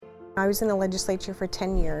I was in the legislature for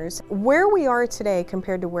 10 years. Where we are today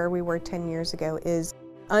compared to where we were 10 years ago is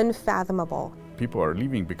unfathomable. People are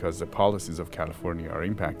leaving because the policies of California are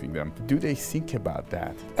impacting them. Do they think about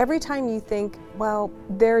that? Every time you think, well,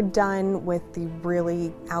 they're done with the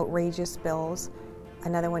really outrageous bills,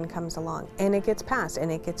 another one comes along and it gets passed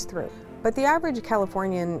and it gets through. But the average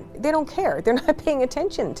Californian, they don't care. They're not paying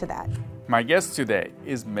attention to that. My guest today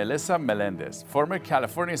is Melissa Melendez, former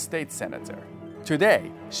California State Senator.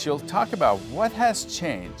 Today, she'll talk about what has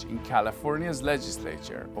changed in California's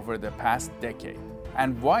legislature over the past decade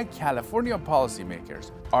and why California policymakers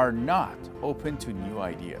are not open to new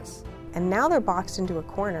ideas. And now they're boxed into a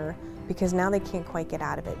corner because now they can't quite get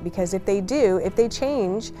out of it. Because if they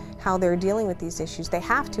change how they're dealing with these issues, they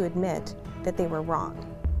have to admit that they were wrong.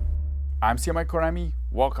 I'm Siyamak.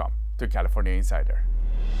 Welcome to California Insider.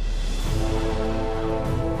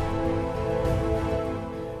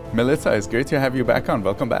 Melissa, it's great to have you back on.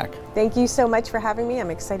 Welcome back. Thank you so much for having me.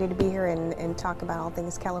 I'm excited to be here and talk about all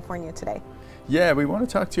things California today. Yeah, we want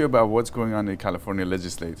to talk to you about what's going on in the California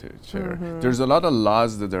legislature. There's a lot of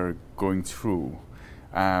laws that are going through.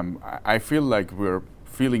 I feel like we're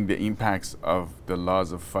feeling the impacts of the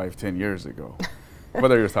laws of 5-10 years ago.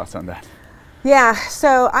 What are your thoughts on that? Yeah,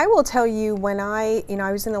 so I will tell you, when I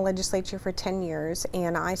was in the legislature for 10 years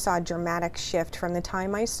and I saw a dramatic shift from the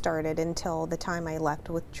time I started until the time I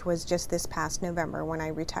left, which was just this past November when I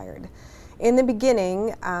retired. In the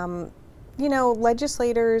beginning,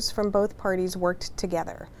 legislators from both parties worked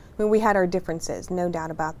together. I mean, we had our differences, no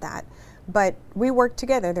doubt about that. But we worked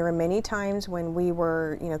together. There were many times when we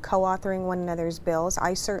were, co-authoring one another's bills.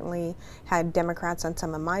 I certainly had Democrats on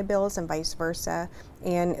some of my bills and vice versa.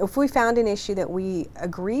 And if we found an issue that we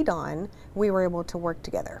agreed on, we were able to work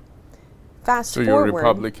together. Fast forward. So you're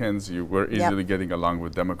Republicans, you were easily getting along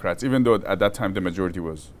with Democrats, even though at that time the majority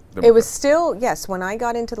was Democrats. It was still, yes, when I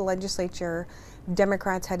got into the legislature,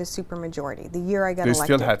 Democrats had a supermajority. The year I got elected. They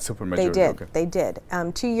still had supermajority? They did, okay. They did.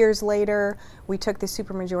 2 years later, we took the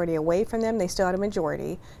supermajority away from them. They still had a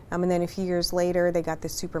majority. And then a few years later, they got the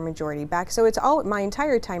supermajority back. So my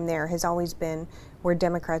entire time there has always been where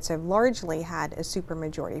Democrats have largely had a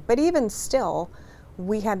supermajority. But even still,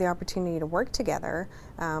 we had the opportunity to work together,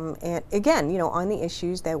 and again, on the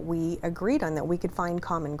issues that we agreed on, that we could find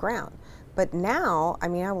common ground. But now, I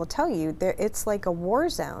will tell you, it's like a war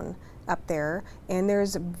zone up there, and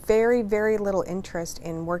there's very, very little interest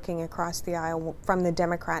in working across the aisle from the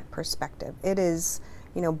Democrat perspective. It is,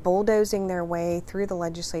 bulldozing their way through the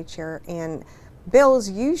legislature, and bills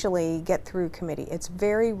usually get through committee. It's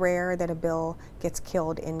very rare that a bill gets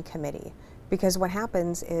killed in committee, because what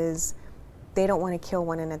happens is they don't want to kill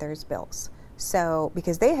one another's bills. So,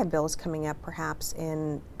 because they have bills coming up perhaps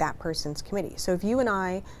in that person's committee. So if you and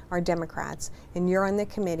I are Democrats and you're on the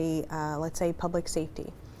committee, let's say public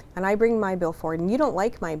safety, and I bring my bill forward and you don't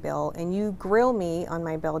like my bill and you grill me on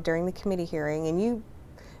my bill during the committee hearing and you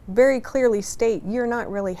very clearly state you're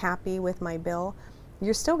not really happy with my bill,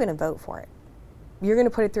 you're still going to vote for it. You're going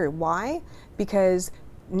to put it through. Why? Because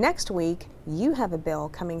next week you have a bill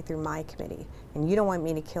coming through my committee and you don't want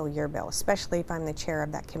me to kill your bill, especially if I'm the chair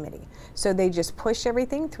of that committee. So they just push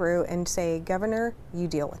everything through and say, Governor, you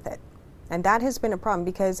deal with it. And that has been a problem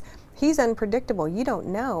because he's unpredictable. You don't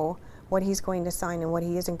know what he's going to sign and what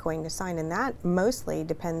he isn't going to sign, and that mostly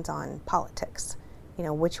depends on politics,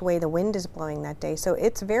 which way the wind is blowing that day. So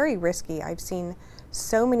it's very risky. I've seen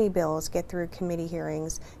so many bills get through committee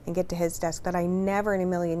hearings and get to his desk that I never in a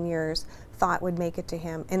million years thought would make it to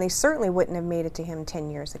him, and they certainly wouldn't have made it to him 10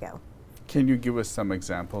 years ago. Can you give us some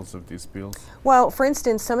examples of these bills? Well, for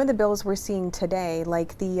instance, some of the bills we're seeing today,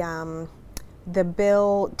 like the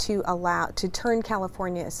bill to turn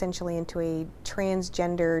California essentially into a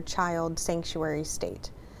transgender child sanctuary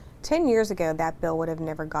state. 10 years ago, that bill would have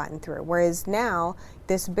never gotten through. Whereas now,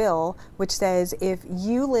 this bill, which says if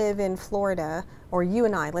you live in Florida, or you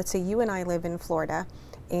and I, let's say you and I live in Florida,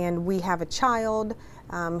 and we have a child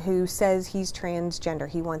who says he's transgender,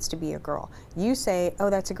 he wants to be a girl. You say, oh,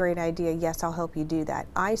 that's a great idea, yes, I'll help you do that.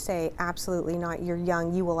 I say, absolutely not, you're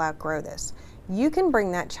young, you will outgrow this. You can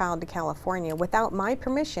bring that child to California without my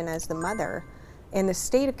permission as the mother, and the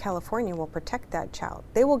state of California will protect that child.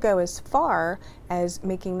 They will go as far as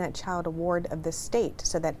making that child a ward of the state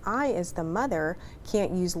so that I, as the mother,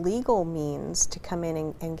 can't use legal means to come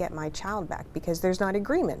in and get my child back because there's not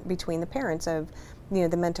agreement between the parents of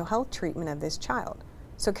the mental health treatment of this child.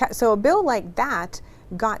 So a bill like that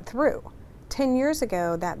got through. 10 years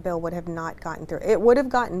ago, that bill would have not gotten through. It would have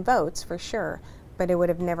gotten votes for sure, but it would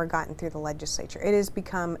have never gotten through the legislature. It has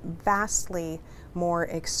become vastly more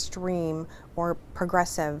extreme or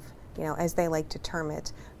progressive as they like to term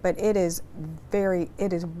it. But it is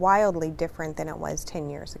wildly different than it was 10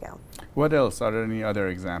 years ago. What else? Are there any other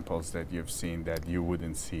examples that you've seen that you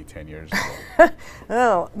wouldn't see 10 years ago?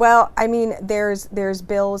 Oh, well, I mean, there's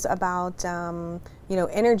bills about,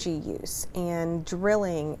 energy use and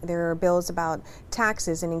drilling. There are bills about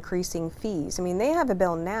taxes and increasing fees. I mean, they have a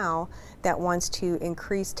bill now that wants to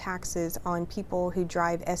increase taxes on people who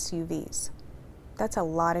drive SUVs. That's a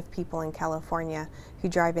lot of people in California who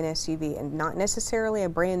drive an SUV, and not necessarily a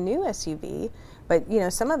brand new SUV, but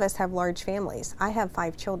some of us have large families. I have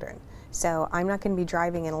 5 children, so I'm not going to be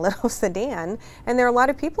driving in a little sedan. And there are a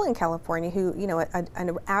lot of people in California who,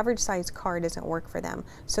 an average sized car doesn't work for them,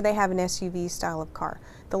 so they have an SUV style of car.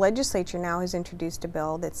 The legislature now has introduced a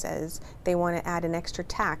bill that says they want to add an extra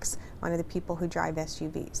tax on the people who drive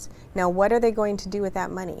SUVs. Now, what are they going to do with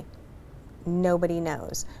that money? Nobody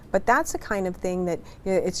knows. But that's the kind of thing that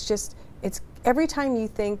it's every time you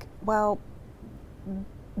think, well,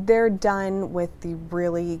 they're done with the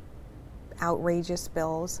really outrageous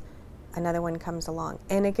bills, another one comes along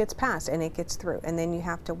and it gets passed and it gets through, and then you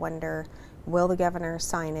have to wonder, will the governor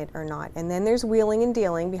sign it or not? And then there's wheeling and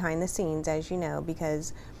dealing behind the scenes, as you know,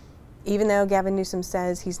 because even though Gavin Newsom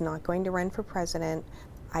says he's not going to run for president,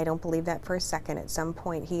 I don't believe that for a second. At some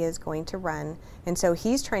point he is going to run, and so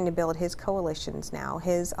he's trying to build his coalitions now,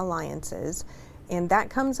 his alliances, and that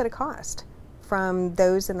comes at a cost from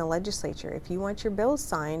those in the legislature. If you want your bills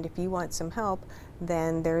signed, if you want some help,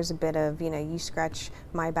 then there's a bit of, you scratch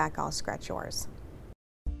my back, I'll scratch yours.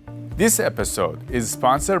 This episode is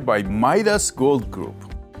sponsored by Midas Gold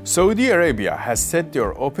Group. Saudi Arabia has said they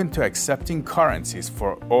are open to accepting currencies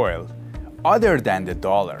for oil other than the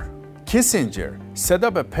dollar. Kissinger set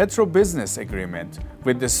up a petro-business agreement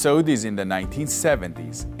with the Saudis in the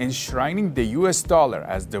 1970s, enshrining the US dollar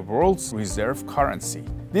as the world's reserve currency.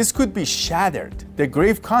 This could be shattered. The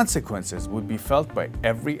grave consequences would be felt by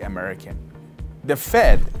every American. The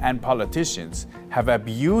Fed and politicians have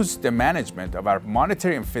abused the management of our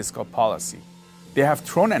monetary and fiscal policy. They have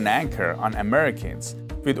thrown an anchor on Americans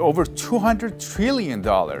with over $200 trillion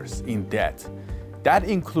in debt. That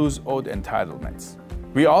includes owed entitlements.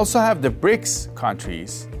 We also have the BRICS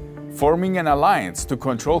countries forming an alliance to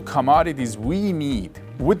control commodities we need.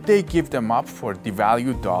 Would they give them up for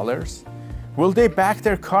devalued dollars? Will they back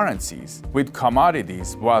their currencies with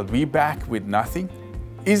commodities while we back with nothing?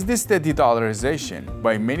 Is this the de-dollarization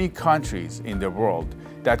by many countries in the world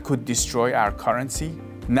that could destroy our currency?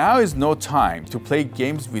 Now is no time to play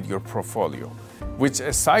games with your portfolio, which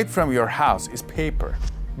aside from your house is paper.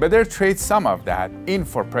 Better trade some of that in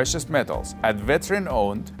for precious metals at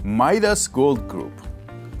veteran-owned Midas Gold Group.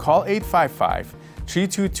 Call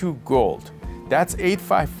 855-322-GOLD. That's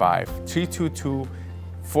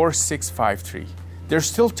 855-322-4653. There's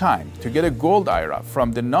still time to get a gold IRA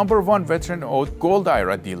from the #1 veteran-owned gold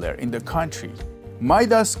IRA dealer in the country,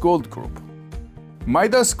 Midas Gold Group.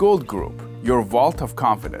 Midas Gold Group, your vault of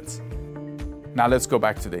confidence. Now let's go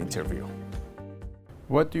back to the interview.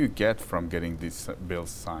 What do you get from getting these bills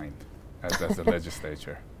signed as a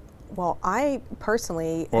legislature? Well, I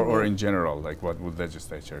personally... Or in general, like what would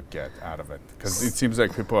legislature get out of it? Because it seems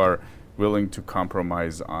like people are willing to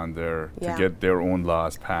compromise on to get their own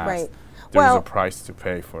laws passed. Right. There's a price to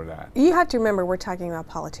pay for that. You have to remember we're talking about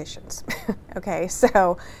politicians. Okay,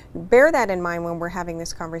 so bear that in mind when we're having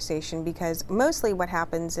this conversation, because mostly what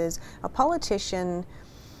happens is a politician...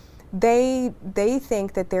 They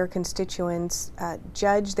think that their constituents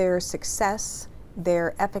judge their success,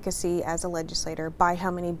 their efficacy as a legislator by how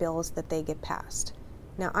many bills that they get passed.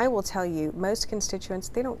 Now, I will tell you, most constituents,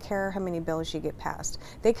 they don't care how many bills you get passed.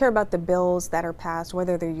 They care about the bills that are passed,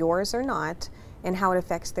 whether they're yours or not, and how it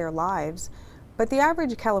affects their lives. But the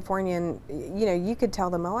average Californian, you could tell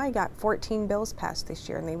them, oh, I got 14 bills passed this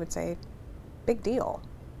year, and they would say, big deal.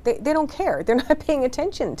 They don't care. They're not paying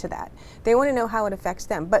attention to that. They want to know how it affects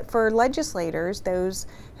them. But for legislators, those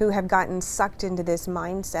who have gotten sucked into this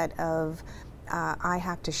mindset of I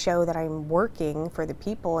have to show that I'm working for the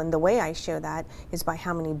people, and the way I show that is by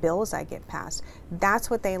how many bills I get passed. That's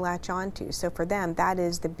what they latch on to. So for them, that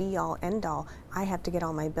is the be-all, end-all. I have to get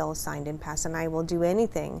all my bills signed and passed, and I will do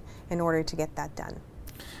anything in order to get that done.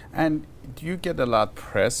 And do you get a lot of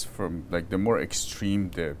press from, like, the more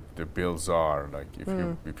extreme the bills are? Like,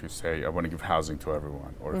 if you say, I want to give housing to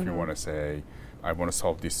everyone, or if you want to say, I want to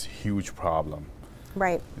solve this huge problem.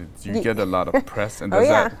 Right. Do you get a lot of press? And does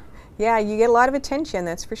that? Yeah, you get a lot of attention,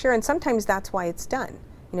 that's for sure. And sometimes that's why it's done.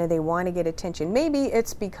 They want to get attention. Maybe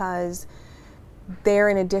it's because they're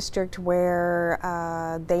in a district where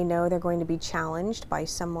they know they're going to be challenged by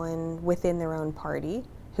someone within their own party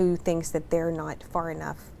who thinks that they're not far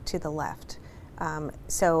enough to the left.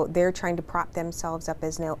 So they're trying to prop themselves up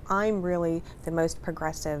as, no, I'm really the most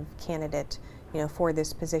progressive candidate, for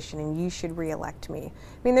this position, and you should reelect me.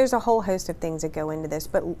 I mean, there's a whole host of things that go into this,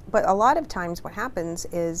 but a lot of times what happens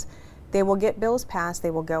is they will get bills passed,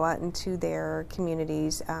 they will go out into their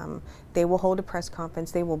communities, they will hold a press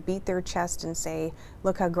conference, they will beat their chest and say,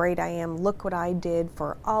 look how great I am, look what I did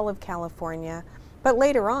for all of California. But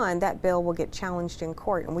later on, that bill will get challenged in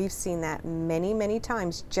court, and we've seen that many, many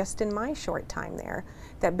times just in my short time there.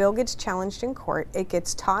 That bill gets challenged in court, it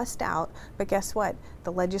gets tossed out, but guess what?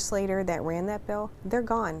 The legislator that ran that bill, they're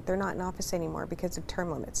gone. They're not in office anymore because of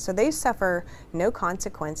term limits. So they suffer no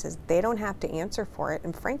consequences. They don't have to answer for it,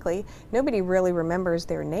 and frankly, nobody really remembers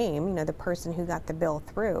their name, the person who got the bill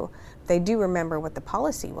through. They do remember what the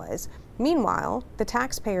policy was. Meanwhile, the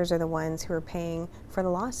taxpayers are the ones who are paying for the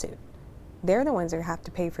lawsuit. They're the ones that have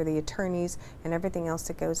to pay for the attorneys and everything else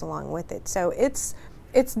that goes along with it. So it's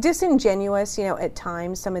disingenuous, at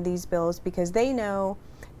times, some of these bills, because they know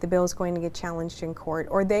the bill is going to get challenged in court,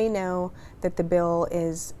 or they know that the bill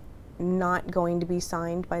is not going to be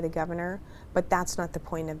signed by the governor, but that's not the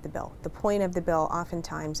point of the bill. The point of the bill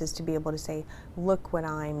oftentimes is to be able to say, look what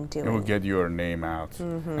I'm doing. It will get your name out.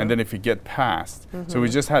 And then if you get passed, so we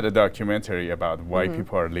just had a documentary about why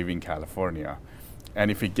people are leaving California. And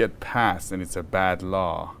if it get passed and it's a bad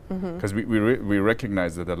law, because we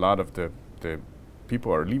recognize that a lot of the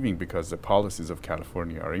people are leaving because the policies of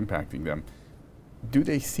California are impacting them. Do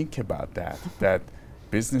they think about that? That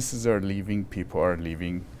businesses are leaving, people are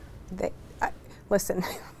leaving? Listen,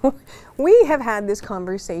 we have had this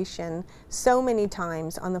conversation so many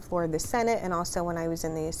times on the floor of the Senate and also when I was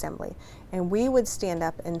in the Assembly. And we would stand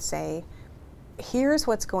up and say, here's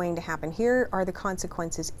what's going to happen. Here are the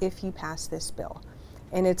consequences if you pass this bill.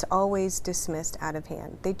 And it's always dismissed out of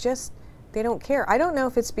hand. They don't care. I don't know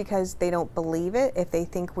if it's because they don't believe it, if they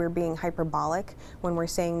think we're being hyperbolic when we're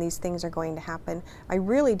saying these things are going to happen. I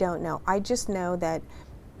really don't know. I just know that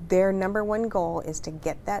their number one goal is to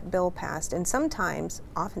get that bill passed. And sometimes,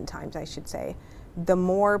 oftentimes I should say, the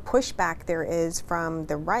more pushback there is from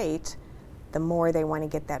the right, the more they want to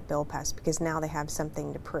get that bill passed, because now they have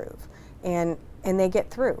something to prove. And they get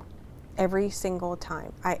through every single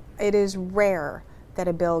time. It is rare that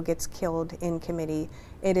a bill gets killed in committee.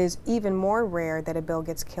 It is even more rare that a bill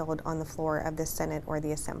gets killed on the floor of the Senate or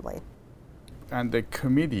the Assembly. And the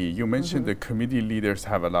committee, you mentioned the committee leaders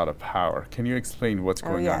have a lot of power. Can you explain what's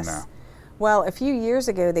going on now? Well, a few years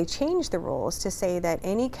ago, they changed the rules to say that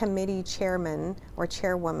any committee chairman or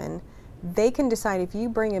chairwoman, they can decide if you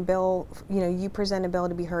bring a bill, you present a bill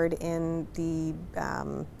to be heard in the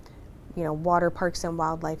Water, Parks, and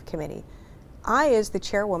Wildlife Committee. I, as the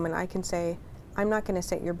chairwoman, I can say, I'm not going to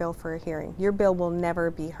set your bill for a hearing. Your bill will never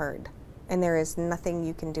be heard, and there is nothing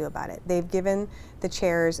you can do about it. They've given the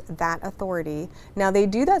chairs that authority. Now, they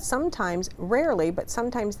do that sometimes, rarely, but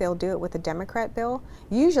sometimes they'll do it with a Democrat bill.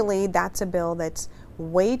 Usually, that's a bill that's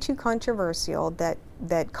way too controversial,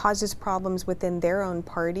 that causes problems within their own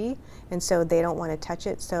party, and so they don't want to touch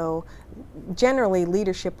it. So generally,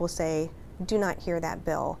 leadership will say, do not hear that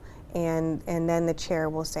bill. And then the chair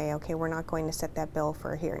will say, okay, we're not going to set that bill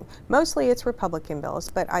for a hearing. Mostly it's Republican bills,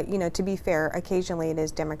 but to be fair, occasionally it is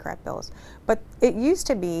Democrat bills. But it used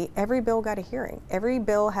to be every bill got a hearing. Every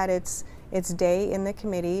bill had its day in the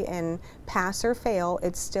committee, and pass or fail,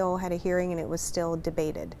 it still had a hearing and it was still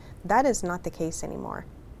debated. That is not the case anymore.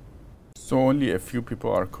 So only a few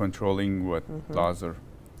people are controlling what laws are?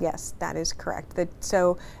 Yes, that is correct.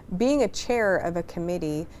 So being a chair of a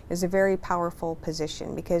committee is a very powerful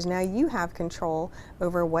position, because now you have control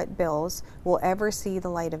over what bills will ever see the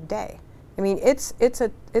light of day. I mean, it's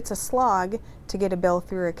a slog to get a bill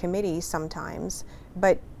through a committee sometimes,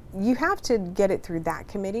 but you have to get it through that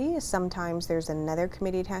committee. Sometimes there's another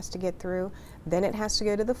committee it has to get through. Then it has to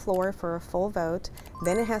go to the floor for a full vote.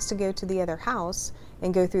 Then it has to go to the other house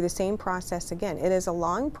and go through the same process again. It is a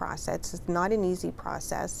long process. It's not an easy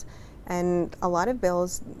process. And a lot of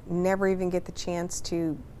bills never even get the chance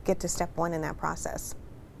to get to step one in that process.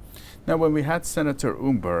 Now, when we had Senator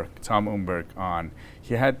Tom Umberg on,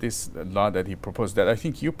 he had this law that he proposed that I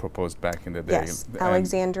think you proposed back in the day. Yes,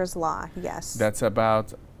 Alexandra's Law, yes. That's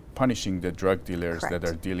about punishing the drug dealers Correct. that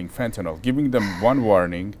are dealing fentanyl, giving them one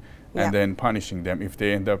warning and then punishing them if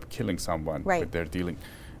they end up killing someone with their dealing,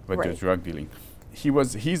 with their drug dealing.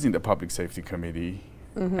 He's in the Public Safety Committee,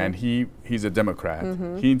 and he's a Democrat.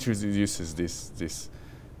 He introduces this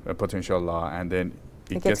potential law, and then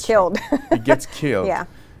it gets killed. It gets killed.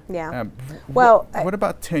 Yeah. Well, what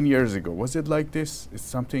about 10 years ago? Was it like this? Is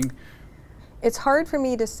something? It's hard for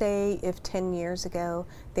me to say if 10 years ago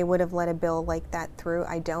they would have let a bill like that through.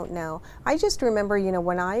 I don't know. I just remember, you know,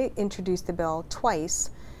 when I introduced the bill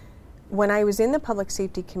twice, when I was in the Public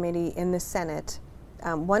Safety Committee in the Senate,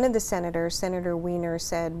 one of the senators, Senator Weiner,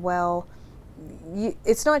 said, well,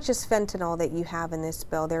 it's not just fentanyl that you have in this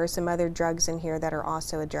bill. There are some other drugs in here that are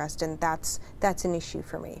also addressed, and that's an issue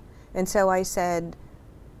for me. And so I said,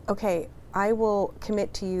 okay, I will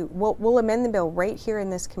commit to you, we'll amend the bill right here in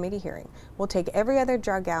this committee hearing. We'll take every other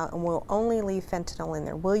drug out and we'll only leave fentanyl in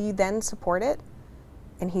there. Will you then support it?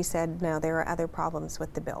 And he said, no, there are other problems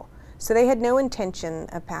with the bill. So they had no intention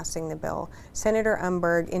of passing the bill. Senator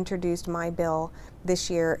Umberg introduced my bill this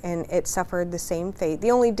year and it suffered the same fate.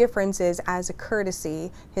 The only difference is, as a courtesy,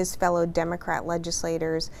 his fellow Democrat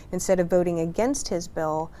legislators, instead of voting against his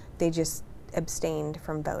bill, they just abstained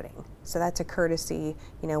from voting. So that's a courtesy,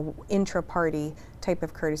 you know, intra-party type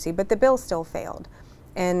of courtesy, but the bill still failed.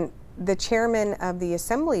 And the chairman of the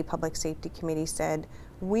Assembly Public Safety Committee said,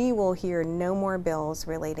 we will hear no more bills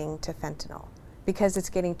relating to fentanyl because it's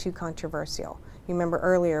getting too controversial. You remember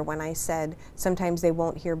earlier when I said sometimes they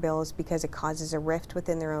won't hear bills because it causes a rift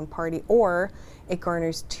within their own party or it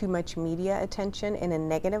garners too much media attention in a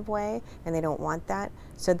negative way, and they don't want that.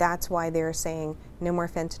 So that's why they're saying no more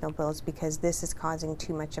fentanyl bills, because this is causing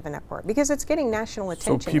too much of an uproar, because it's getting national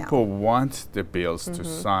attention So people now. want the bills to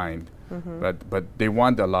sign, but they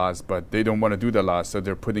want the laws, but they don't want to do the laws, so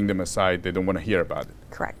they're putting them aside. They don't want to hear about it.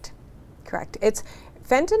 Correct. Correct. It's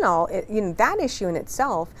fentanyl, you know, that issue in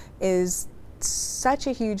itself is such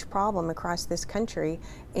a huge problem across this country,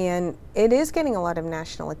 and it is getting a lot of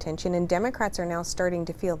national attention, and Democrats are now starting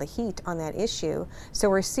to feel the heat on that issue. So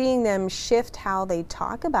we're seeing them shift how they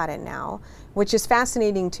talk about it now, which is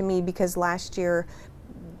fascinating to me, because last year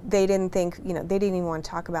they didn't think, you know, they didn't even want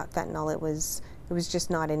to talk about fentanyl. It was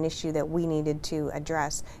just not an issue that we needed to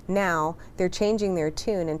address. Now they're changing their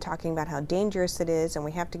tune and talking about how dangerous it is and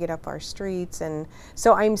we have to get off our streets, and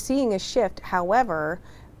so I'm seeing a shift. However,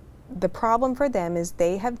 the problem for them is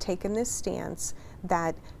they have taken this stance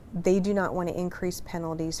that they do not want to increase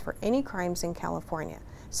penalties for any crimes in California.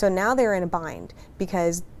 So now they're in a bind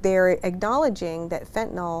because they're acknowledging that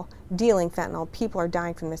dealing fentanyl, people are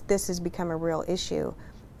dying from this. This has become a real issue,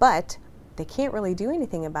 but they can't really do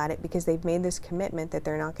anything about it because they've made this commitment that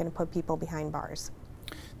they're not going to put people behind bars.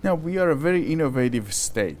 Now, we are a very innovative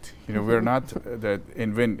state. You know, we're not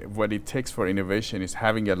what it takes for innovation is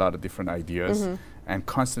having a lot of different ideas and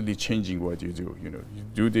constantly changing what you do. You know, you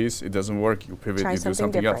do this, it doesn't work, you pivot, you do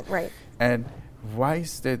something else. Right. And why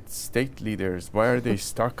is that state leaders, why are they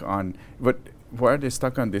stuck on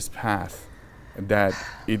this path that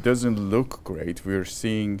it doesn't look great? We're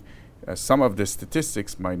seeing some of the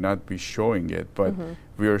statistics might not be showing it, but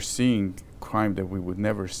we are seeing crime that we would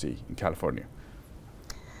never see in California.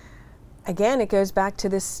 Again, it goes back to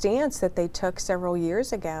this stance that they took several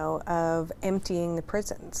years ago of emptying the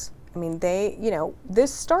prisons. I mean,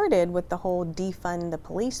 this started with the whole defund the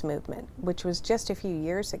police movement, which was just a few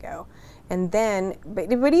years ago. And then,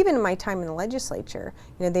 but even in my time in the legislature,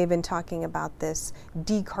 you know, they've been talking about this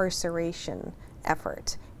decarceration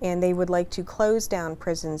effort, and they would like to close down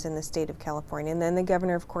prisons in the state of California. And then the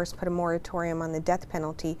governor, of course, put a moratorium on the death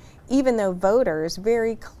penalty, even though voters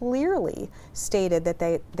very clearly stated that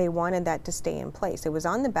they wanted that to stay in place. It was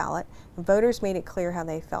on the ballot. Voters made it clear how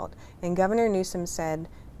they felt. And Governor Newsom said,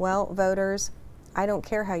 well, voters, I don't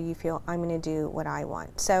care how you feel, I'm going to do what I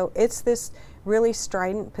want. So it's this really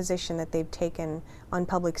strident position that they've taken on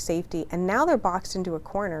public safety, and now they're boxed into a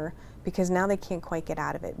corner because now they can't quite get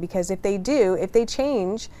out of it. Because if they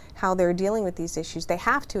change how they're dealing with these issues, they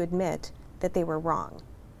have to admit that they were wrong.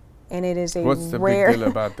 And it is a What's the rare big deal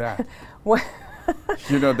about that?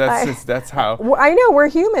 You know, that's how. I know, we're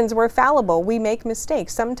humans, we're fallible, we make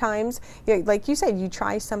mistakes. Sometimes, you know, like you said, you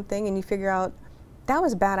try something and you figure out, that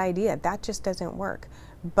was a bad idea, that just doesn't work.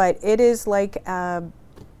 But it is like a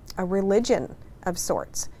religion of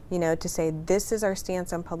sorts, you know, to say this is our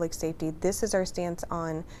stance on public safety, this is our stance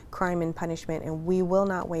on crime and punishment, and we will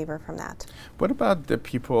not waver from that. What about the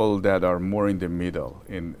people that are more in the middle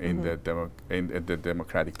in the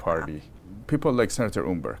Democratic Party? People like Senator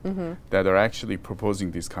Umberg that are actually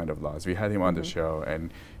proposing these kind of laws. We had him on the show,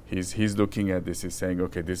 and he's looking at this, he's saying,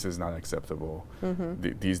 okay, this is not acceptable.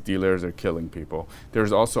 These dealers are killing people.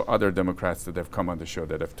 There's also other Democrats that have come on the show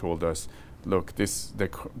that have told us, look,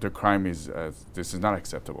 the crime is, this is not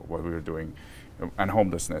acceptable, what we are doing, and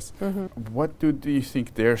homelessness. What do you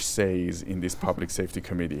think their say is in this Public Safety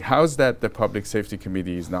Committee? How's that the Public Safety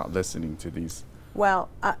Committee is not listening to these? Well,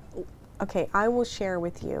 okay, I will share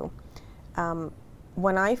with you.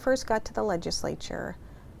 When I first got to the legislature,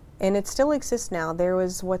 and it still exists now. There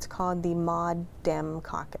was what's called the Mod Dem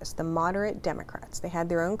caucus, the moderate Democrats. They had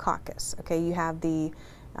their own caucus. Okay, you have the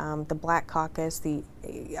Black caucus, the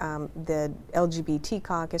LGBT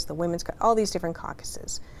caucus, the women's caucus, all these different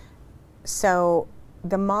caucuses. So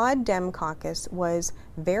the Mod Dem caucus was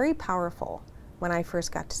very powerful when I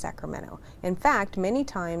first got to Sacramento. In fact, many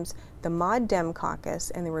times the Mod Dem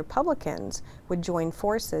caucus and the Republicans would join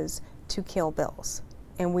forces to kill bills.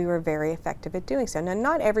 And we were very effective at doing so. Now,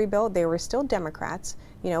 not every bill, they were still Democrats,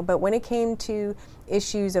 but when it came to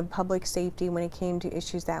issues of public safety, when it came to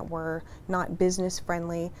issues that were not business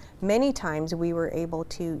friendly, many times we were able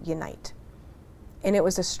to unite. And it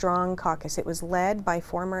was a strong caucus. It was led by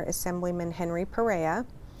former Assemblyman Henry Perea,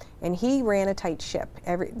 and he ran a tight ship.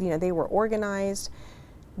 They were organized.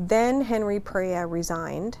 Then Henry Perea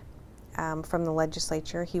resigned from the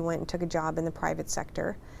legislature. He went and took a job in the private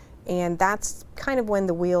sector. And that's kind of when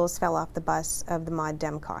the wheels fell off the bus of the Mod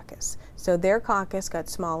Dem caucus. So their caucus got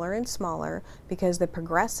smaller and smaller because the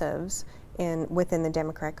progressives within the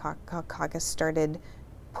Democrat caucus started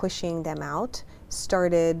pushing them out,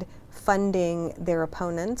 started funding their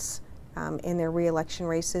opponents in their re-election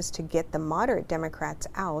races to get the moderate Democrats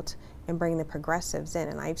out and bring the progressives in.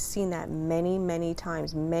 And I've seen that many, many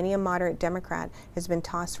times. Many a moderate Democrat has been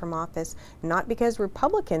tossed from office, not because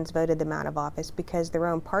Republicans voted them out of office, because their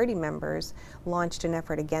own party members launched an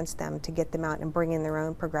effort against them to get them out and bring in their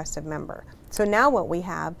own progressive member. So now what we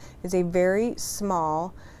have is a very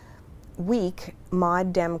small, weak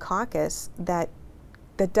Mod Dem caucus that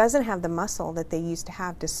doesn't have the muscle that they used to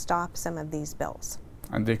have to stop some of these bills.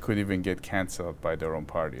 And they could even get canceled by their own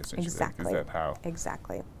party, essentially. Exactly. Is that how?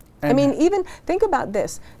 Exactly. And I mean, even think about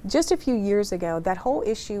this. Just a few years ago, that whole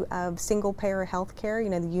issue of single-payer health care,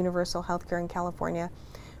 the universal health care in California,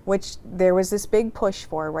 which there was this big push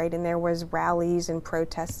for, right? And there was rallies and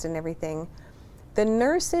protests and everything. The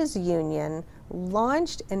nurses union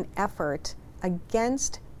launched an effort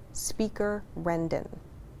against Speaker Rendon.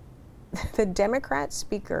 The Democrat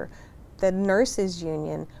speaker, the nurses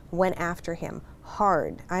union, went after him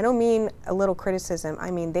hard. I don't mean a little criticism.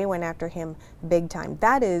 I mean, they went after him big time.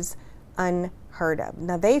 That is unheard of.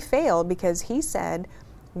 Now, they failed because he said,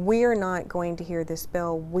 we're not going to hear this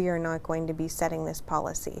bill. We are not going to be setting this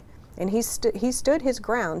policy. And he stood his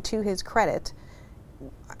ground, to his credit.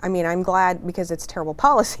 I mean, I'm glad because it's terrible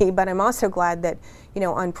policy, but I'm also glad that,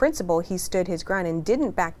 on principle, he stood his ground and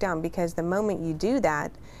didn't back down, because the moment you do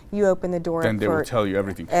that, you open the door. Then they will tell you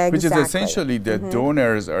everything. Exactly. Which is essentially the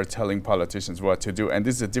donors are telling politicians what to do. And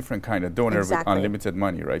this is a different kind of donor with unlimited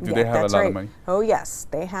money, right? Do they have a lot of money? Oh, yes.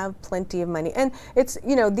 They have plenty of money. And it's,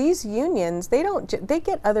 these unions, they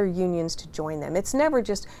get other unions to join them. It's never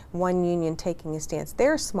just one union taking a stance.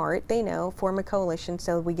 They're smart. They know, form a coalition.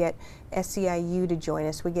 So we get SEIU to join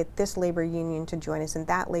us. We get this labor union to join us, and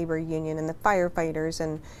that labor union, and the firefighters,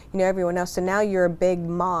 and everyone else. So now you're a big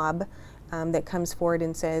mob that comes forward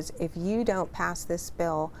and says, if you don't pass this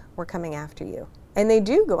bill, we're coming after you. And they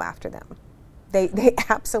do go after them. They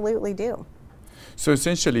absolutely do. So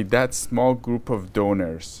essentially, that small group of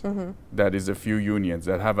donors, that is a few unions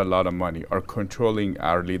that have a lot of money, are controlling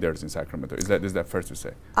our leaders in Sacramento. Is that fair to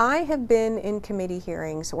say? I have been in committee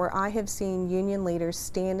hearings where I have seen union leaders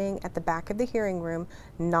standing at the back of the hearing room,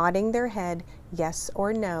 nodding their head yes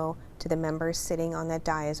or no to the members sitting on that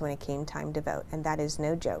dais when it came time to vote. And that is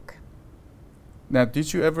no joke. Now,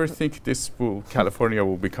 did you ever think California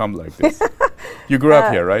will become like this? You grew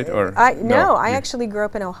up here, right? Or no, I actually grew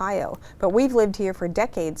up in Ohio, but we've lived here for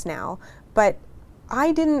decades now. But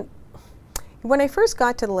I didn't. When I first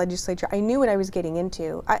got to the legislature, I knew what I was getting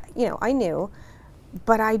into. I knew,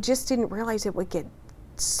 but I just didn't realize it would get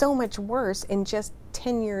so much worse in just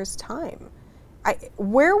 10 years' time.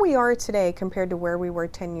 Where we are today compared to where we were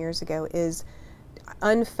 10 years ago is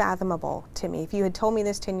unfathomable to me. If you had told me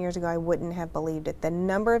this 10 years ago, I wouldn't have believed it. The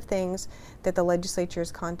number of things that the legislature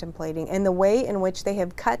is contemplating and the way in which they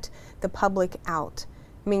have cut the public out.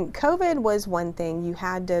 I mean, COVID was one thing. You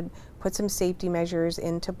had to put some safety measures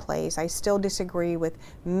into place. I still disagree with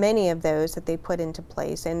many of those that they put into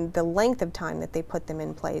place and the length of time that they put them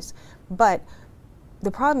in place. But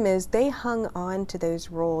the problem is they hung on to those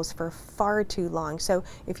rules for far too long. So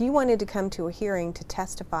if you wanted to come to a hearing to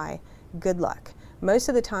testify, good luck. Most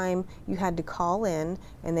of the time you had to call in,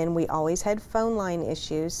 and then we always had phone line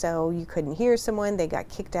issues, so you couldn't hear someone, they got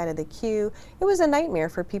kicked out of the queue. It was a nightmare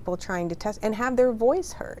for people trying to test and have their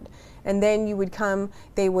voice heard. And then you would come,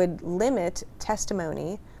 they would limit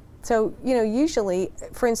testimony. So, usually,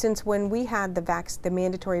 for instance, when we had the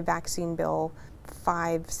mandatory vaccine bill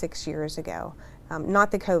 5-6 years ago,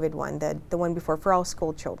 not the COVID one, the one before, for all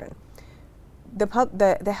school children,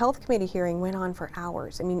 the health committee hearing went on for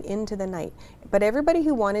hours, I mean, into the night. But everybody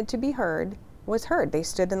who wanted to be heard was heard. They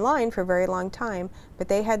stood in line for a very long time, but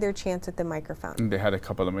they had their chance at the microphone. And they had a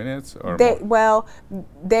couple of minutes or more? Well,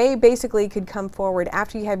 they basically could come forward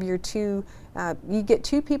after you have your two, you get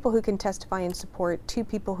 2 people who can testify in support, 2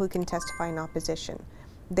 people who can testify in opposition.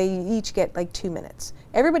 They each get like 2 minutes.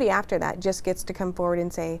 Everybody after that just gets to come forward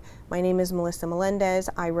and say, my name is Melissa Melendez,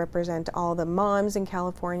 I represent all the moms in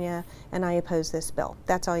California, and I oppose this bill.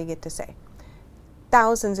 That's all you get to say.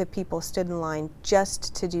 Thousands of people stood in line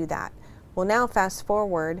just to do that. Well, now fast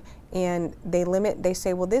forward, and they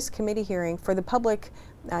say, well, this committee hearing, for the public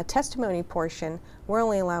testimony portion, we're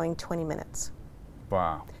only allowing 20 minutes.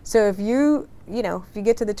 Wow. So if you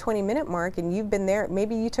get to the 20-minute mark and you've been there,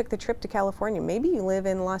 maybe you took the trip to California, maybe you live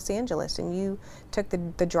in Los Angeles and you took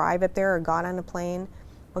the drive up there or got on a plane,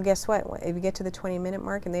 well, guess what? If you get to the 20-minute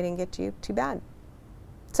mark and they didn't get to you, too bad.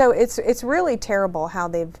 So it's really terrible how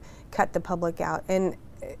they've cut the public out. And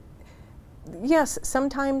yes,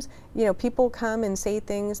 sometimes, people come and say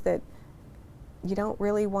things that you don't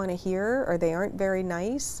really want to hear, or they aren't very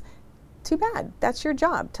nice. Too bad. That's your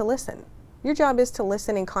job, to listen. Your job is to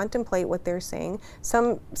listen and contemplate what they're saying.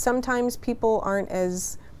 Sometimes people aren't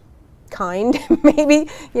as kind, maybe,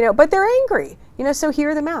 but they're angry, so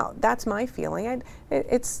hear them out. That's my feeling.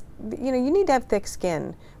 You need to have thick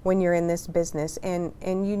skin when you're in this business, and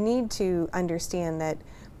you need to understand that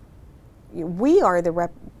we are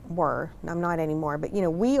I'm not anymore, but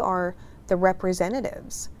we are the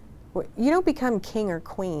representatives. You don't become king or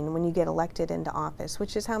queen when you get elected into office,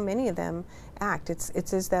 which is how many of them act.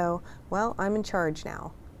 It's as though, well, I'm in charge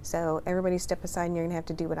now, so everybody step aside and you're going to have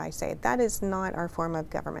to do what I say. That is not our form of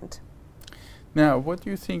government. Now, what do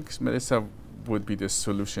you think, Melissa, would be the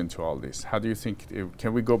solution to all this? How do you think,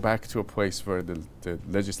 can we go back to a place where the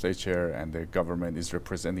legislature and the government is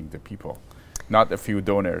representing the people, not a few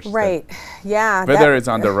donors? Right, yeah. Whether it's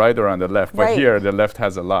on the right or on the left, but right. Here the left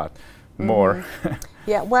has a lot more.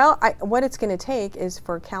 Yeah, well, what it's going to take is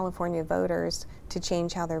for California voters to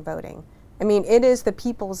change how they're voting. I mean, it is the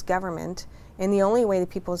people's government, and the only way the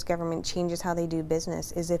people's government changes how they do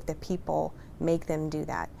business is if the people make them do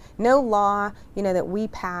that. No law, that we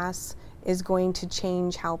pass is going to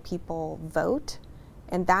change how people vote,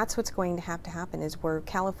 and that's what's going to happen, is where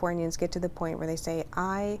Californians get to the point where they say,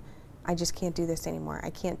 I just can't do this anymore. I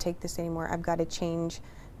can't take this anymore. I've got to change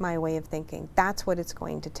my way of thinking. That's what it's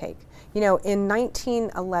going to take. In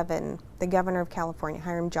 1911, the governor of California,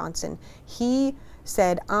 Hiram Johnson, he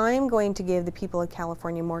said, I'm going to give the people of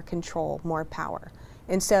California more control, more power.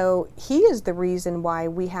 And so he is the reason why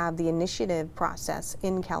we have the initiative process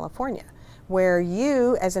in California, where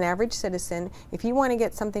you, as an average citizen, if you want to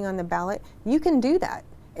get something on the ballot, you can do that.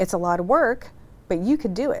 It's a lot of work, but you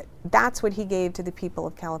could do it. That's what he gave to the people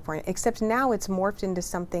of California, except now it's morphed into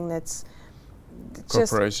something that's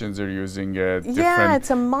corporations are using it. Yeah, it's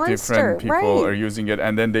a monster. Different people are using it,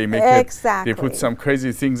 and then they make exactly. They put some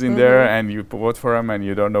crazy things in there, and you vote for them, and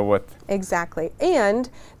you don't know what. Exactly. And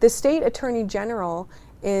the state attorney general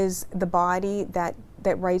is the body that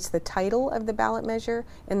writes the title of the ballot measure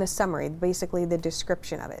and the summary, basically the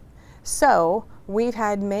description of it. So we've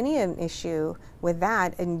had many an issue with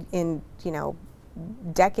that in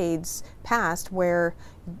decades past, where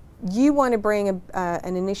you want to bring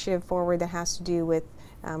an initiative forward that has to do with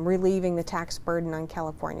relieving the tax burden on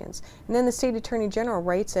Californians. And then the state attorney general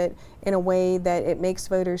writes it in a way that it makes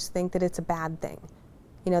voters think that it's a bad thing.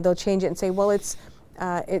 They'll change it and say, well, it's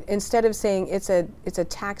instead of saying it's a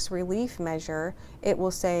tax relief measure, it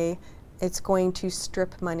will say it's going to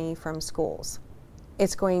strip money from schools.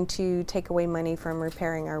 It's going to take away money from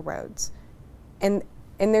repairing our roads. And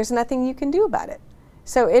there's nothing you can do about it.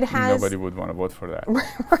 So it has... Nobody would want to vote for that.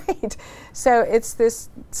 Right. So it's this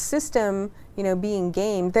system, being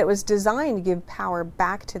gamed that was designed to give power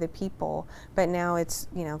back to the people, but now it's,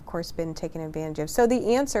 of course, been taken advantage of. So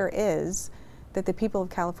the answer is that the people of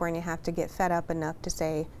California have to get fed up enough to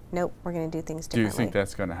say, nope, we're going to do things differently. Do you think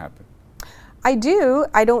that's going to happen? I do.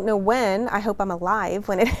 I don't know when. I hope I'm alive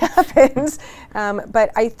when it happens.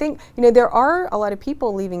 But I think, there are a lot of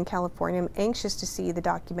people leaving California. I'm anxious to see the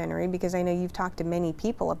documentary because I know you've talked to many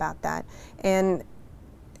people about that. And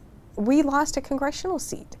we lost a congressional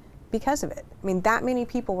seat because of it. I mean, that many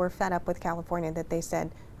people were fed up with California that they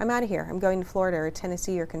said, I'm out of here. I'm going to Florida or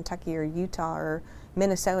Tennessee or Kentucky or Utah or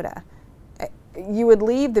Minnesota. You would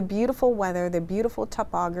leave the beautiful weather, the beautiful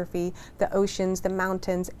topography, the oceans, the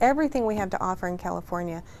mountains, everything we have to offer in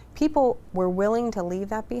California. People were willing to leave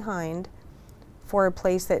that behind for a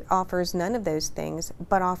place that offers none of those things,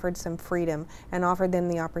 but offered some freedom and offered them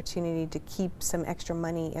the opportunity to keep some extra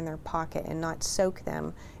money in their pocket and not soak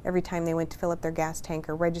them every time they went to fill up their gas tank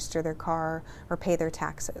or register their car or pay their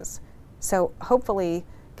taxes. So hopefully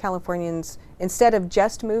Californians, instead of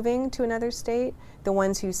just moving to another state, the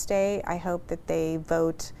ones who stay, I hope that they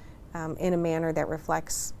vote in a manner that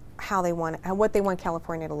reflects how they want, what they want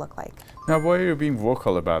California to look like. Now, why are you being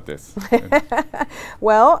vocal about this?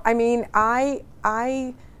 Well, I mean,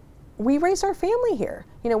 we raised our family here.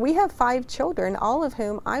 You know, we have 5 children, all of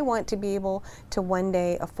whom I want to be able to one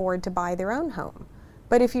day afford to buy their own home.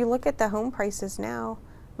 But if you look at the home prices now,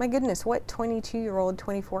 my goodness, what 22-year-old,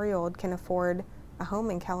 24-year-old can afford a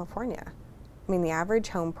home in California? I mean, the average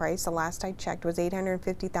home price, the last I checked, was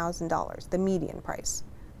 $850,000, the median price.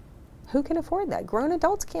 Who can afford that? Grown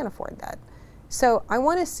adults can't afford that. So I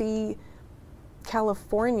want to see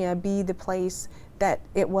California be the place that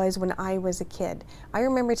it was when I was a kid. I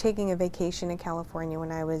remember taking a vacation in California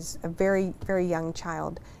when I was a very, very young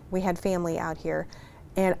child. We had family out here,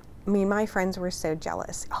 and I mean, my friends were so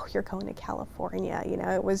jealous. Oh, you're going to California. You know,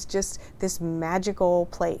 it was just this magical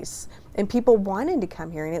place, and people wanted to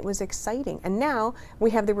come here, and it was exciting. And now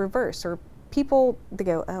we have the reverse, or people, they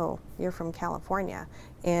go, oh, you're from California,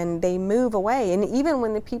 and they move away. And even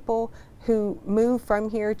when the people who move from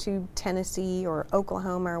here to Tennessee or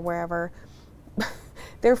Oklahoma or wherever,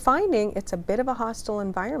 they're finding it's a bit of a hostile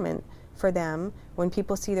environment for them when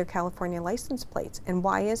people see their California license plates. And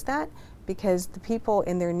why is that? Because the people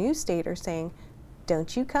in their new state are saying,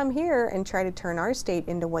 don't you come here and try to turn our state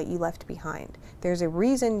into what you left behind. There's a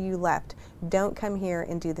reason you left. Don't come here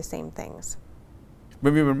and do the same things.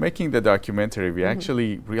 When we were making the documentary, we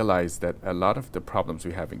actually realized that a lot of the problems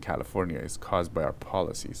we have in California is caused by our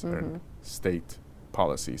policies, our state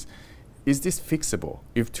policies. Is this fixable?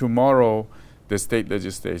 If tomorrow the state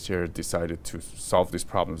legislature decided to solve these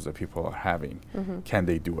problems that people are having, can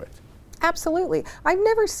they do it? Absolutely. I've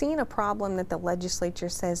never seen a problem that the legislature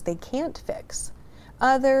says they can't fix,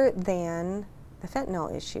 other than the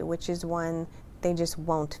fentanyl issue, which is one they just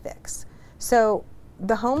won't fix. So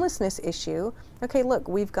the homelessness issue, okay, look,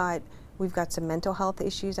 we've got some mental health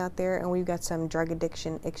issues out there, and we've got some drug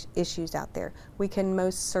addiction issues out there. We can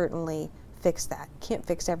most certainly fix that. Can't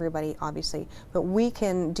fix everybody, obviously, but we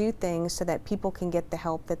can do things so that people can get the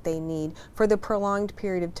help that they need for the prolonged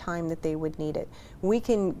period of time that they would need it. We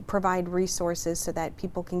can provide resources so that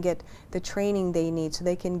people can get the training they need so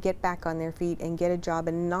they can get back on their feet and get a job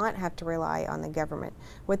and not have to rely on the government.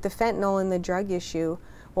 With the fentanyl and the drug issue,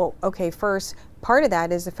 well, okay, first, part of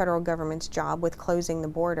that is the federal government's job with closing the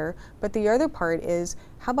border, but the other part is,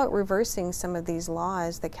 how about reversing some of these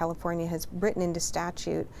laws that California has written into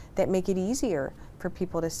statute that make it easier for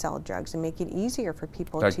people to sell drugs and make it easier for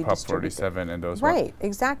people to distribute. Like Prop 47 and those Right, ones.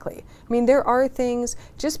 Exactly. I mean, there are things,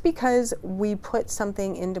 just because we put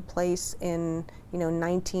something into place in,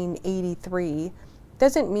 1983,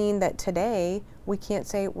 doesn't mean that today we can't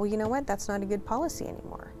say, well, you know what, that's not a good policy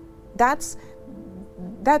anymore.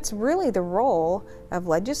 That's really the role of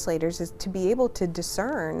legislators, is to be able to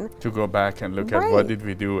discern. To go back and look at what did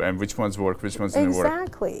we do and which ones work, which ones didn't work.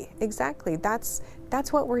 Exactly. That's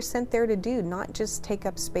what we're sent there to do, not just take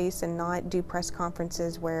up space and not do press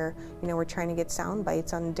conferences where, we're trying to get sound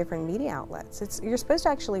bites on different media outlets. You're supposed to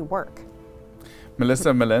actually work.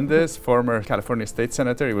 Melissa Melendez, former California State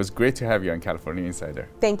Senator, it was great to have you on California Insider.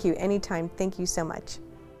 Thank you. Anytime. Thank you so much.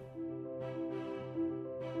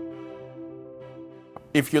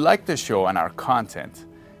 If you like the show and our content,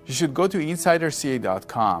 you should go to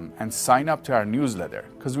insiderca.com and sign up to our newsletter,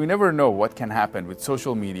 because we never know what can happen with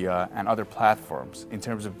social media and other platforms in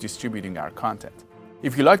terms of distributing our content.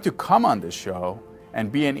 If you'd like to come on the show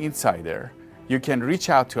and be an insider, you can reach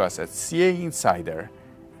out to us at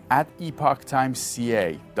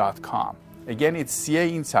cainsider@epochtimesca.com. Again, it's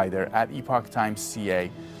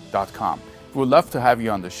cainsider@epochtimesca.com. We would love to have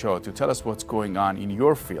you on the show to tell us what's going on in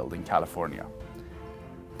your field in California.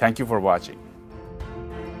 Thank you for watching.